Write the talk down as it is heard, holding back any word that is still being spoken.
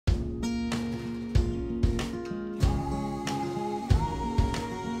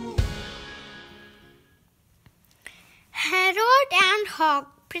and Hog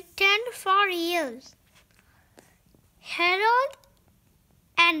Pretend for Real. Harold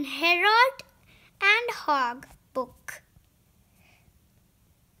and Hog book.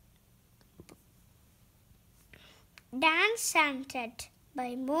 Santat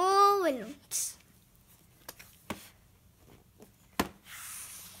by Mo Williams.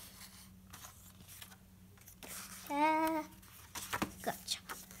 Gotcha.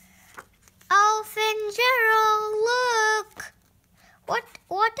 Elf and Gerald, look!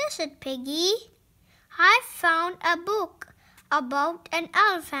 What is it, Piggy? I found a book about an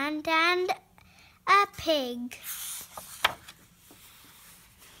elephant and a pig.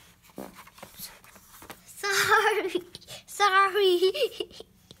 Sorry.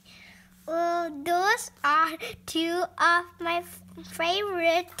 Those are two of my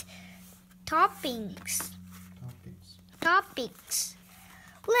favorite topics.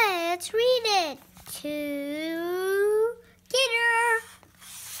 Let's read it together.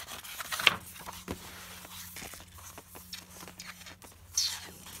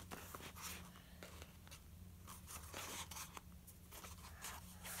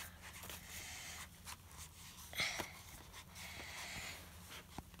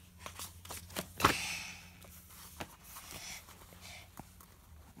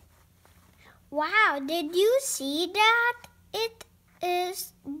 Wow, did you see that? It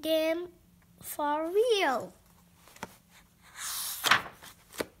is them for real.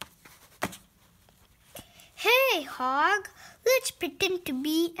 Hey, Hog, let's pretend to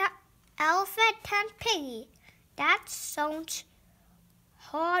be an elephant and piggy. That sounds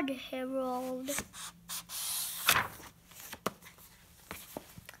hard, Harold.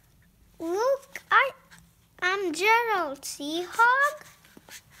 Look, I'm Gerald, see, Hog?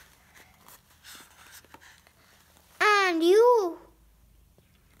 And you,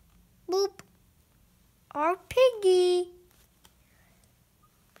 Boop, are Piggy.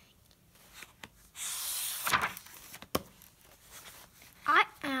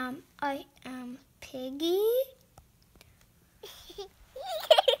 I am Piggy.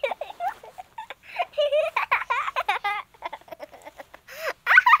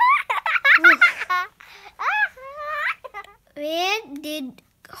 Where did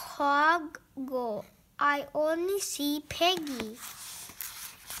Hog go? I only see Peggy.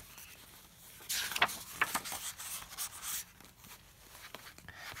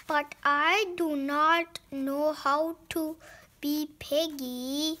 But I do not know how to be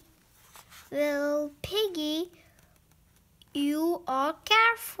Peggy. Well, Peggy, you are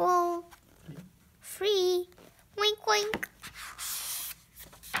careful. Free. Wink, wink.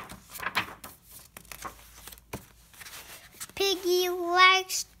 Piggy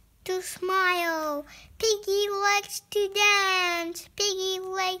likes to smile. Piggy likes to dance. Piggy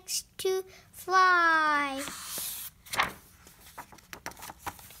likes to fly.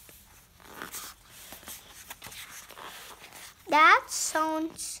 That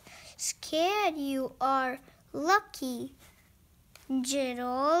sounds scared. You are lucky.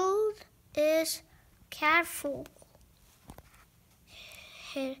 Gerald is careful.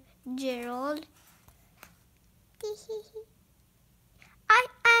 Gerald. I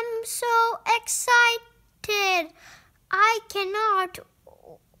am so excited. I cannot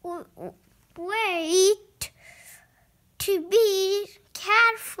wait to be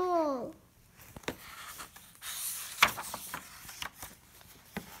careful.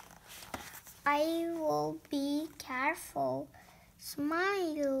 I will be careful,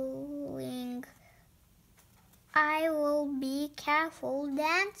 smiling. I will be careful,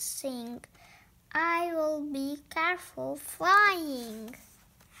 dancing. I will be careful, flying.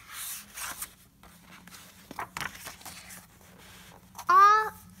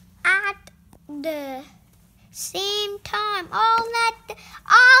 All at the same time. All at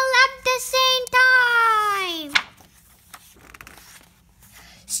the same time.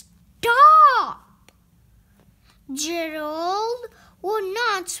 Stop! Gerald would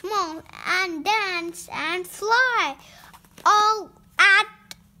not smile and dance and fly all at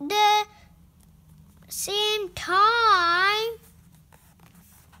the same time.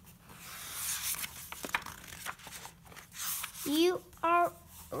 You are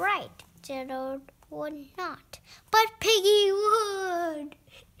right, Gerald would not, but Piggy would.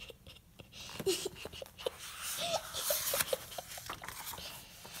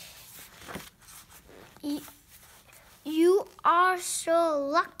 You are so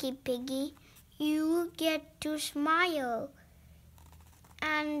lucky, Piggy. You get to smile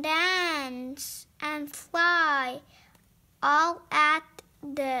and dance and fly all at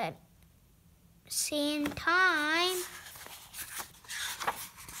the same time.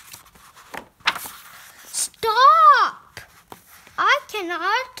 Stop!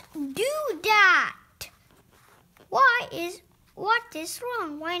 cannot do that. What is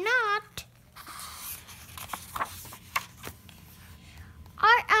wrong? Why not?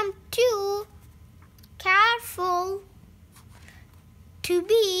 I am too careful to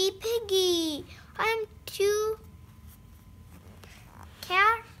be Piggy. I am too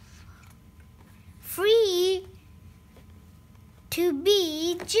carefree to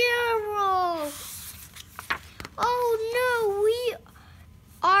be Gerald. Oh no, we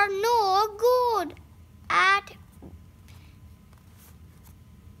are no good at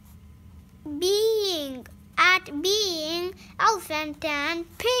being Elephant and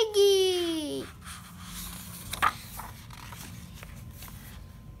Piggy.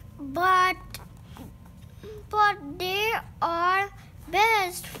 But they are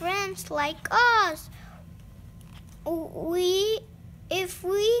best friends like us. If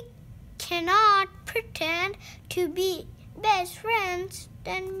we cannot pretend to be best friends,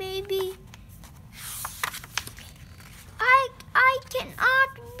 then maybe I cannot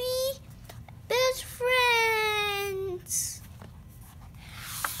be best friends.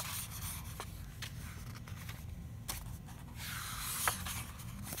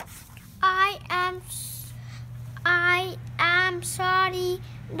 I am sorry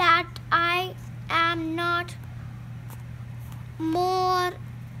that I am not more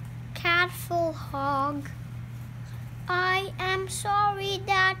careful, Hog. I am sorry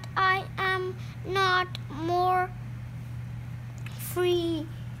that I am not more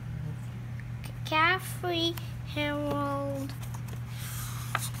carefree, Harold.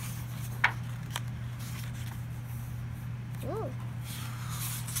 Ooh.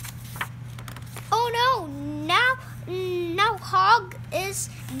 Oh no! Now Hog is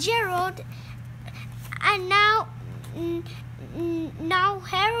Gerald, and now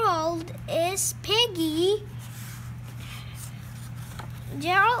Harold is Piggy.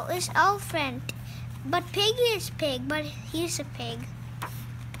 Gerald is elephant, but Piggy is pig. But he's a pig.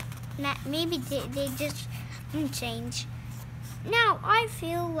 Maybe they just change. Now I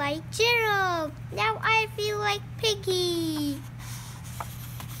feel like Gerald. Now I feel like Piggy.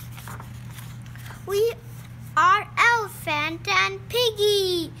 We are Elephant and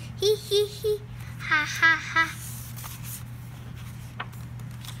Piggy. He he he. Ha ha ha.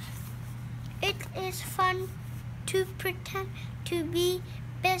 It is fun to pretend to be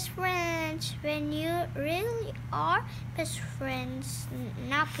best friends when you really are best friends.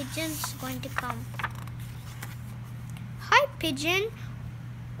 Now Pigeon's going to come. Hi Pigeon.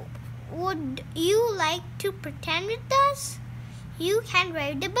 Would you like to pretend with us? You can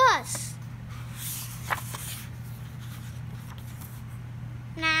ride the bus.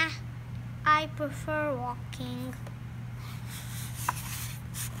 Nah, I prefer walking.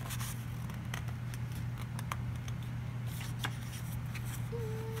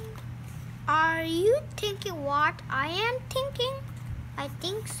 Are you thinking what I am thinking? I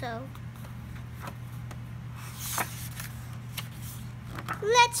think so.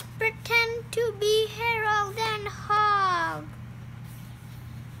 Let's pretend to be Harold and Hog.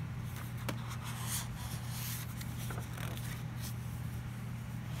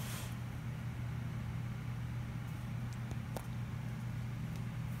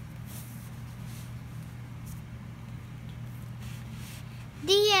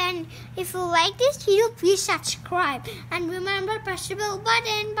 The end. If you like this video, please subscribe. And remember, press the bell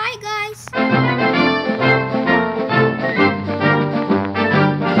button. Bye guys.